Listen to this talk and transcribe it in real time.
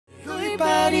Tuloy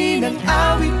pa rin ang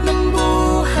awit ng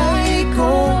buhay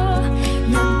ko.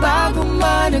 Nagbago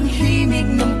man ang himig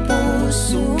ng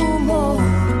puso mo.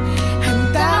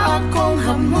 Handa akong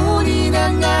hamunin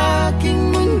ang aking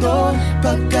mundo,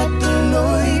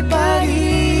 pagkatuloy pa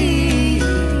rin.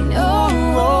 Oh,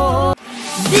 oh.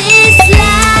 This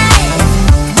life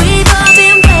we've all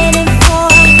been waiting for.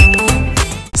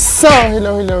 So,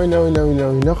 hello.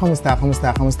 Kamusta?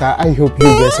 I hope you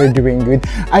guys are doing good.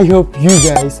 I hope you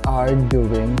guys are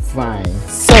doing fine.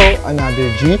 So, another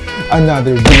G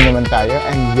naman tayo.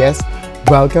 And yes,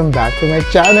 welcome back to my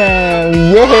channel!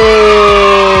 Yay!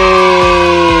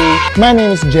 My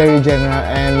name is Geri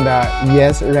and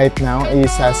yes, right now is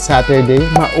Saturday.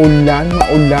 Maulan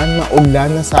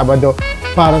na Sabado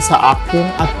para sa akin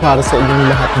at para sa inyong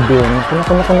lahat din.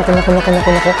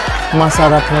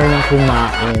 Masarap ngayon ang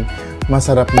kumain.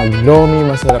 Masarap maglomi,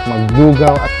 masarap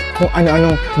maglugaw, at kung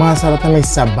ano-anong masarap na may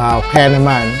sabaw. Kaya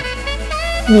naman,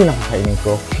 hindi na kakainin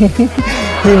ko.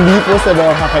 Hindi po sabaw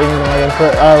ang kakainin ko ngayon for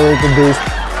our today's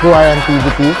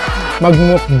Quarantivity.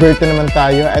 Mag-MukBert na naman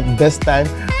tayo at this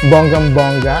time,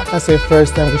 bonggang-bongga, kasi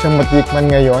first time ko siyang matikman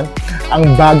ngayon, ang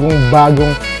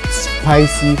bagong-bagong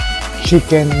spicy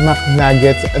chicken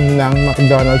McNuggets ng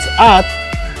McDonald's at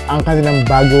ang kanilang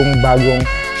bagong-bagong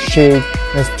shake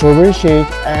na strawberry shake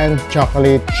and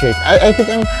chocolate shake. I think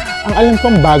ang alam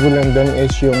kong bago lang doon is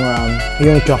yung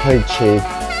chocolate shake.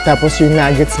 Tapos yung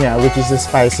nuggets niya, which is the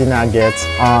spicy nuggets,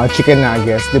 chicken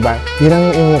nuggets, di ba? Yun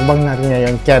ang imukbang natin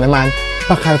ngayon. Kaya naman,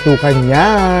 pakatukan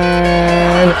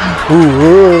yan!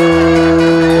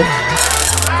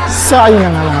 So, ayun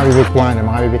na nga mga bibikwan,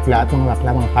 mga bibikla at mga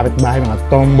bakla, mga kapitbahay, mga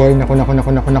tomboy, naku.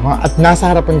 At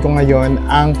nasa harapan ko ngayon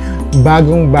ang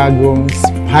bagong-bagong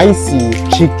spicy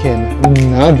chicken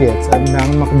nuggets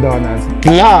ng McDonald's.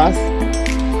 Plus,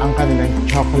 ang kanilang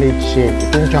chocolate shake.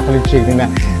 Ito yung chocolate shake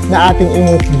na ating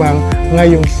imukbang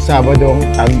ngayong Sabadong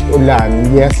tag-ulan.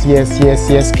 Yes.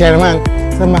 Kaya naman,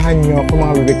 samahan nyo ako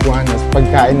mga bibikwanos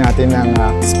pagkain natin ng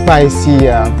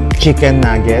spicy chicken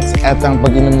nuggets at ang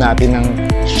pag-inom natin ng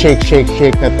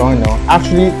shake na to, no?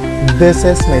 Actually, this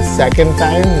is my second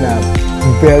time na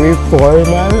very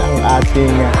formal ang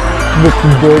ating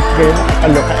MukBert. Kaya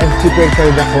nakakaloka and super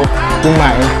excited ako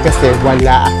kumain kasi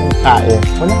wala akong kain.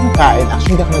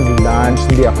 Actually, hindi ako nag-lunch,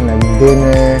 hindi ako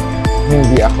nag-dinner,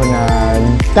 hindi ako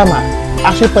tama.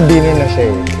 Actually, pa-dinner na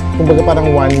siya eh. Kumbaga parang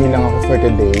 1 meal lang ako for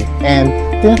today. And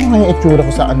tingnan ko nga yung itsura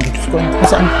ko saan.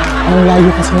 Kasi ang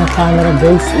layo kasi ng camera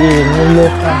guys eh.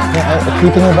 Naloka.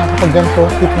 Kita niyo ba ako pag ganito?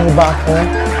 Kita niyo ba ako?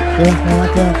 Tingnan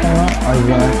ko nga.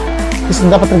 Ayan. Kasi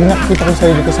dapat talaga nakikita ko yung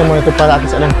sarili ko sa monitor para at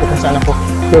least alam ko kung saan ako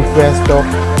pwesto.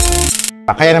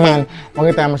 Kaya naman,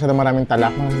 huwag tayo masyadong maraming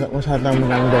talak. Masyadong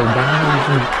maraming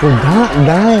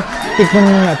dahil.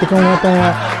 Tikman mo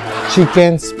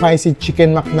itong spicy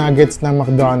chicken McNuggets ng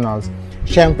McDonald's.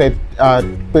 Siyempre,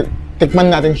 tikman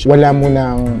natin wala mo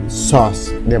ng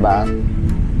sauce, di ba?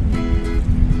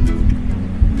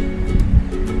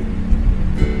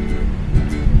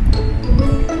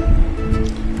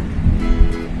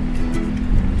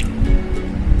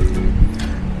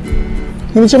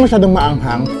 Hindi siya masyadong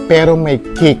maanghang, pero may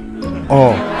kick.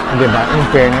 Oh, di ba? In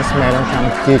fairness, meron siyang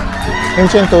kick. Hindi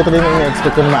siya totally na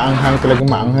in-expect kung maanghang,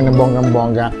 talagang maanghang na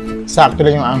bonggang-bongga. Sakto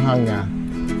lang yung anghang niya.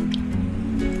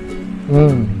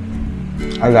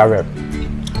 I love it.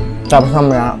 Tapos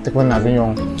mamaya, tikman natin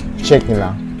yung shake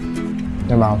nila.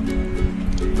 Diba?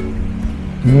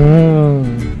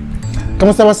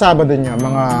 Kamusta ba Sabado niya,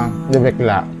 mga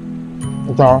bibikla?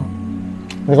 Ito,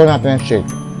 tikman natin yung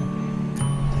shake.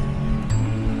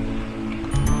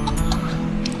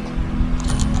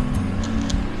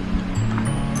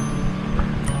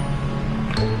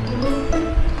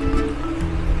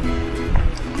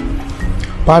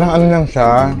 Parang ano lang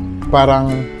siya, parang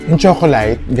yung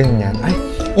chocolate, ganyan. Ay,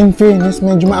 in fairness,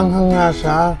 medyo maanghang nga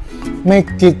siya. May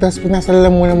kick, tapos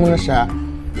pinasalamunan mo na siya.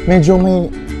 Medyo may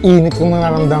init kung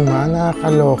nararamdaman,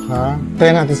 nakakaloka.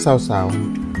 Try natin sausaw.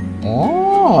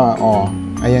 Oh.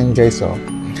 Ayan guys, oh.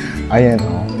 Ayan,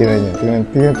 oh.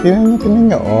 Tingnan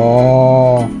nyo.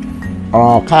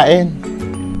 Oh, kain.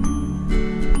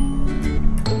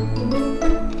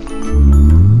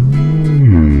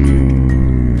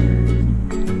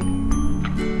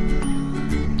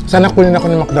 Sana kunin ako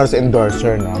ng McDonald's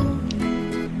endorser, no?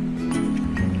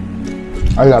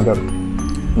 I love it.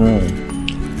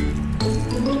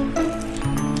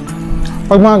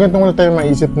 Pag mga ganitong wala tayo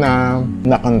maisip na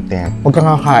content, pag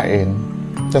kakakain,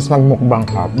 tapos magmukbang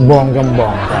ka,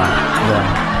 bonggang-bongga. Yeah.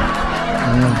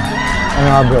 I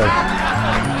love it.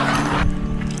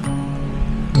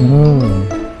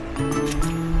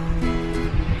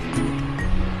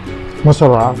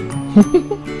 Masarap.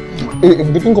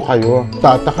 iinggitin ko kayo.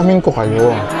 Tatakamin ko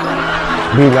kayo.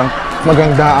 Bilang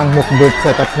maganda ang MukBert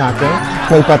setup natin.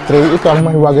 May pa-tray. Ito ang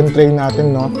mahiwagang tray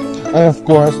natin, no? And of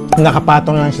course,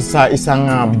 nakapatong lang siya sa isang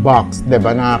box,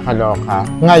 diba? Nakakaloka.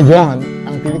 Ngayon,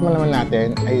 ang titikman naman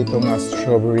natin ay itong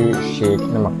strawberry shake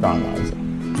na McDonald's.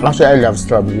 Actually, I love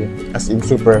strawberry. As in,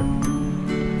 super.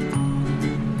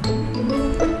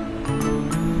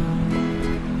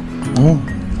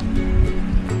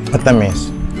 Matamis.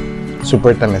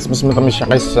 Super tamis. Mas matamis siya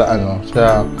kaysa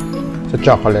sa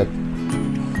chocolate.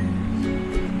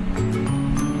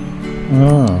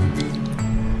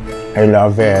 I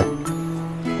love it.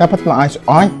 Dapat maayos.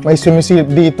 Ay, may sumisilip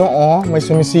dito, oh. May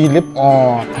sumisilip,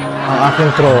 oh. Ang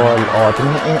aking troll, oh.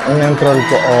 Tingnan yung troll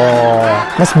ko, oh.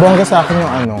 Mas bongga sa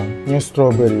akin yung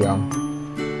strawberry, ah.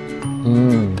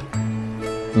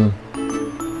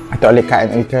 Ito ulit,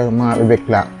 kain ulit kayo, mga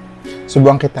bibikla.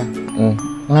 Subuhan kita.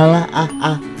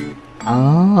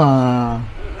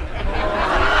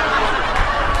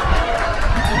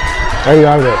 I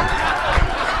love it.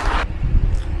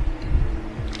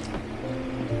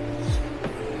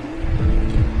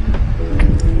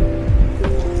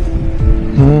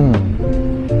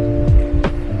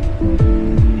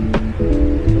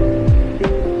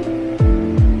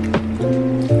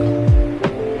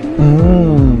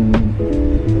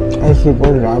 I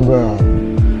super love it.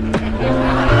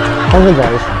 Okay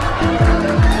guys,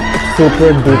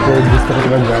 super duper gusto ko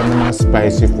talaga ng mga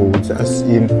spicy foods. As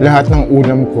in, lahat ng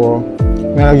ulam ko,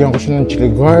 nalagyan ko siya ng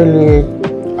chili garlic.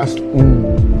 As in,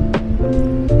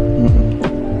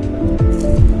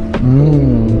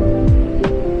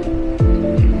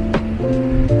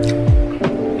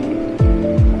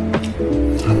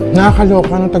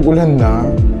 nakakaloka ng tag-ulan na.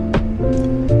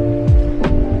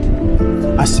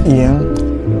 As in,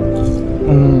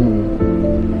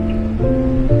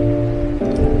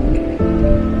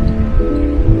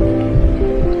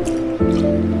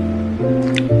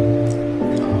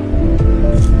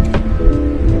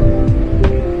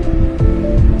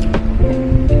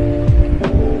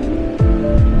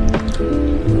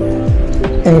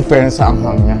 in fairness sa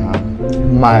anghang niya, ha?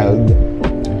 Mild.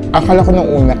 Akala ko nung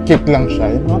una, kick lang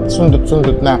siya. Yung mga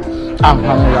sundot-sundot na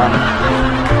anghang lang.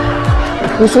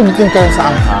 Susundutin ka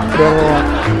sa anghang, pero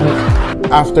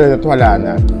after that, wala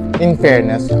na. In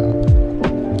fairness, ha?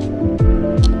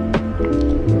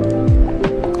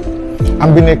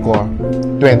 Ang binili ko,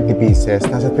 20 pieces.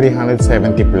 Nasa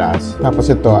 370 plus.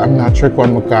 Tapos ito, I'm not sure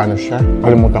kung magkano siya.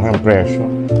 Kalimutan ko yung presyo.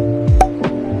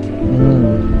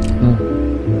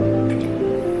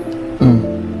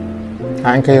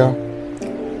 Kain kayo.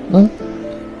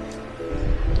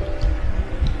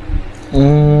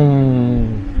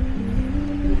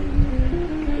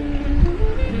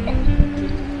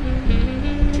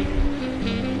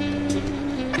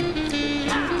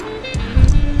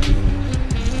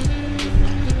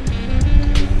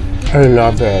 I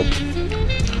love it.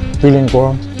 Feeling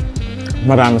ko,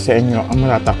 marami sa inyo ang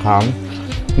matatakam.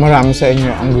 Marami sa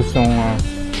inyo ang gustong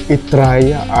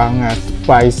itry ang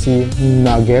spicy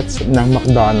nuggets ng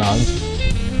McDonald's.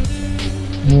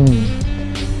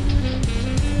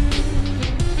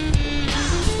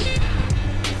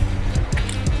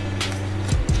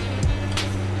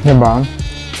 Diba?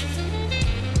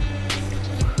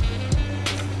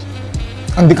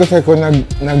 Hindi kasi ako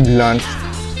nag-lunch.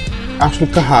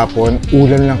 Actually, kahapon,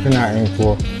 ulan lang kinain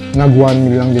ko. Nag-1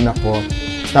 meal lang din ako.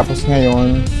 Tapos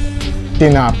ngayon,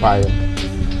 tinapay.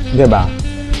 Diba?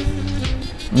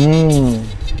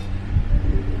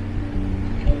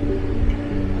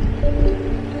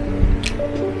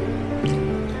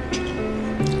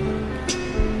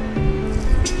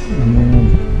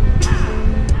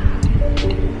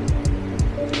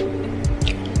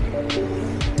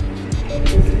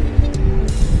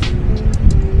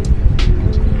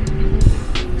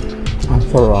 Ang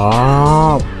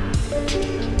sarap.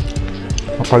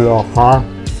 Nakaloka.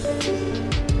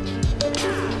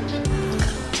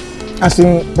 As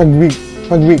in, pag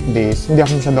weekdays, hindi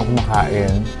ako masyadong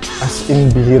kumakain. As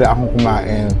in, bihira akong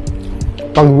kumain.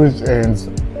 Pag weekends,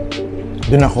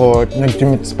 dun ako,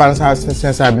 parang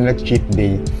sinasabi nag-cheat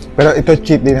day. Pero ito,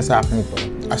 cheat day na sa akin ito.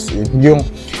 As in, yung,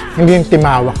 hindi yung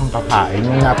timawak ang kakain,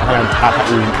 yung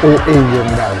napaka-kakain. OA yun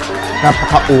daw.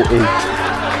 Napaka-OA.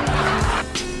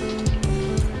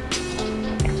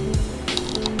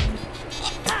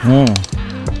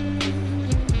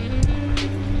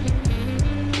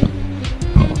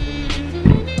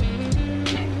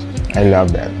 I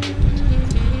love that.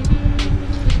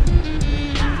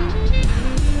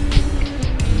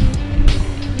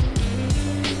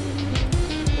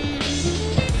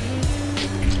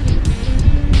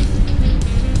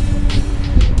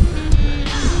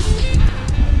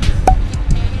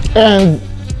 And,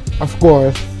 of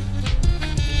course,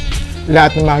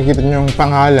 lahat ng makikita nyo yung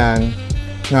pangalan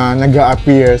na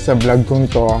nag-a-appear sa vlog kong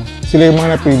to, sila yung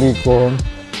mga napili ko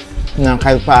na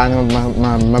kahit paano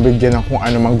mabigyan ng kung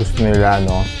ano mang gusto nila,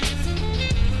 no?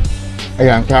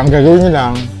 Ayan, kaya ang gagawin nyo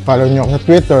lang, follow nyo ako sa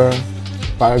Twitter,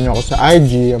 follow nyo ako sa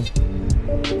IG,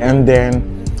 and then,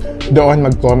 doon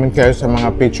mag-comment kayo sa mga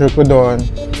picture ko doon.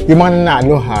 Yung mga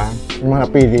nanalo ha, yung mga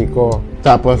napili ko.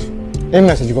 Tapos,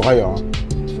 i-message ko kayo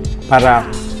para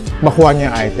makuha niyo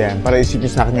yung item, para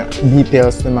isipin sa akin yung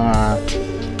details ng mga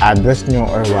address nyo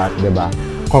or what, diba?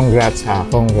 Congrats ha,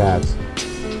 congrats.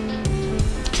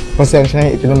 Pasensya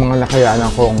na ito ng mga nakayaan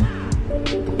kong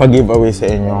pag-giveaway sa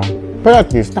inyo. Pero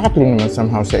at least, nakatulong naman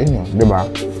somehow sa inyo, diba?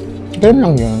 Ganun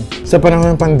lang yun. Sa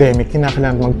panahon ng pandemic,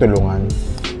 kinakailangan magtulungan.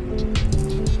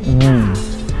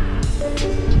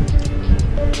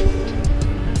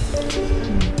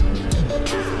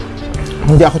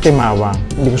 Hindi ako timawa.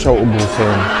 Hindi ko siya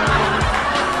uubusin.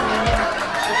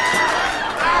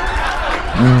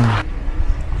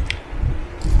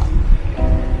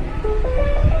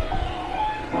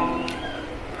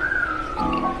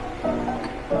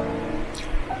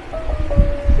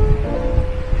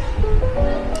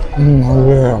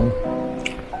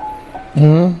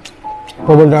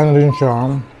 Pabalaan na rin siya.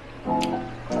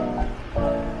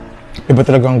 Iba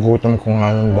talagang gutom ko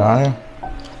nga nun dahil.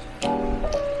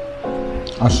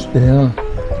 As in.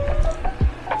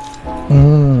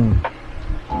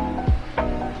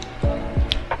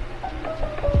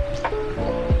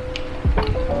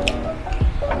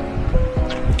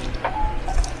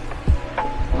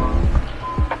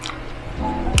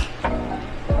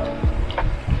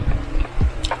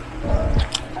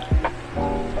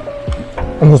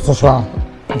 Gusto siya.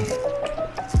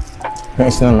 Yung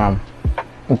isa na ma'am.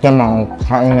 Ito naman,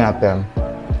 kain natin.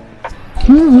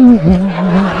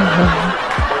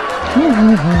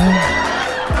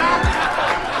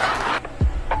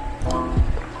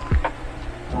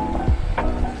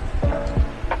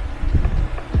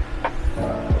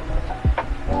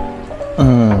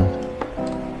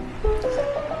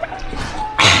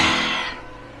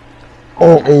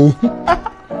 Okay.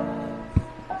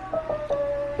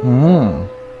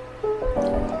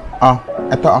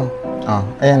 Ito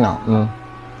ayan na.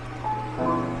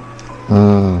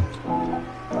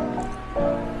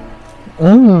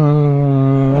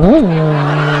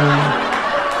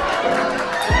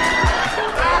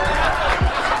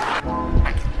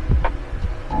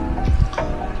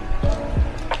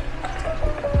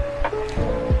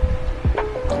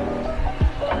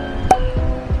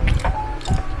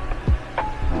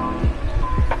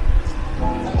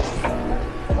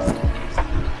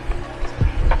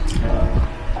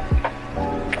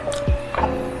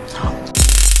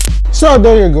 So,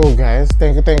 there you go guys.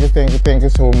 Thank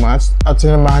you so much. At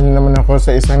sinamahan niyo naman ako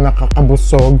sa isang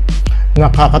nakakabusog,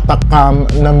 nakakatakam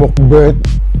na MukBert.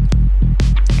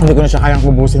 Hindi ko na siya kayang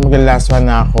bubusin, mag-last one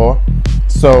na ako.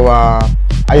 So,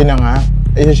 ayun na nga.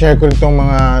 I-share ko itong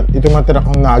mga tira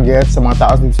kong nuggets sa mga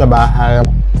tao dito sa bahay.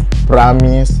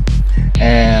 Promise.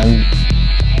 And,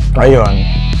 ayun.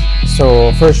 So,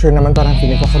 for sure naman parang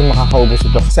feeling ko kung makakaubos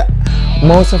ito. Kasi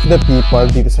most of the people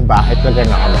dito sa bahay talaga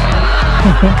na ano.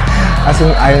 As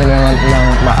in, ayaw naman ng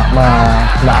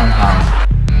maanghang.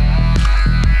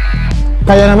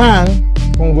 Kaya naman,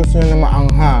 kung gusto nyo na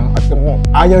maanghang at kung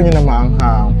ayaw nyo na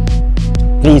maanghang,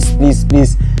 please,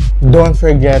 don't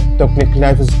forget to click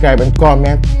like, subscribe, and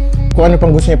comment kung ano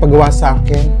pang gusto nyo ipagawa sa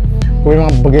akin. Kung may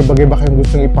mga bagay-bagay ba kayong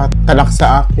gusto nyo ipatalak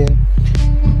sa akin.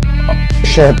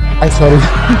 Shit. Ay, sorry.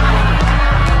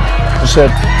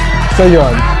 Shit. So,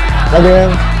 yun.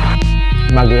 Again,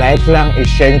 mag-like lang,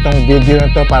 i-share itong video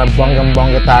na to para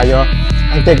bonggang-bongga tayo.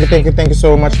 And thank you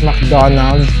so much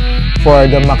McDonalds for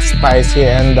the McSpicy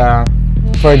and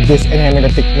for this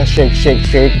enemitic na shake.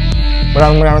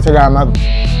 Maraming salamat.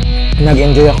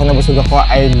 Nag-enjoy ako, nabusog ako.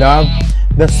 I love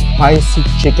the spicy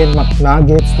chicken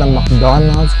McNuggets ng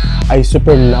McDonald's. I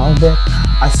super love it.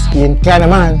 As in, kaya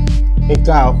naman,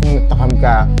 ikaw, kung natakam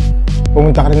ka,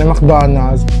 pumunta ka rin ng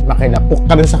McDonald's, makilapok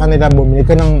ka rin sa kanila, bumili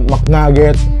ka ng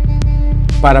McNuggets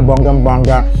para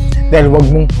bonggang-bongga. Dahil wag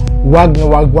na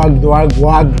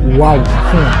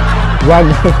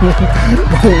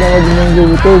mong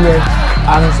gugutumin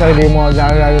ang sarili mo,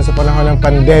 lalo sa panahon ng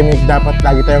pandemic. Dapat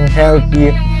lagi tayong healthy,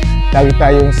 lagi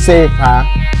tayong safe, ha?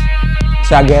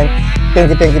 So again,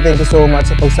 thank you so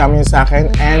much sa pagsama niyo sa akin,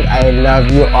 and I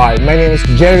love you all. My name is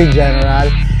Geri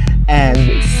General, and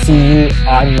see you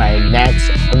on my next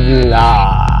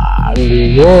vlog.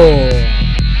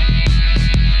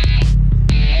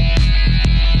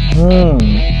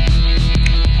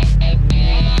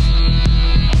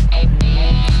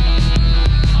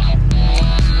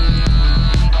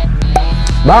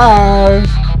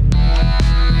 Bye!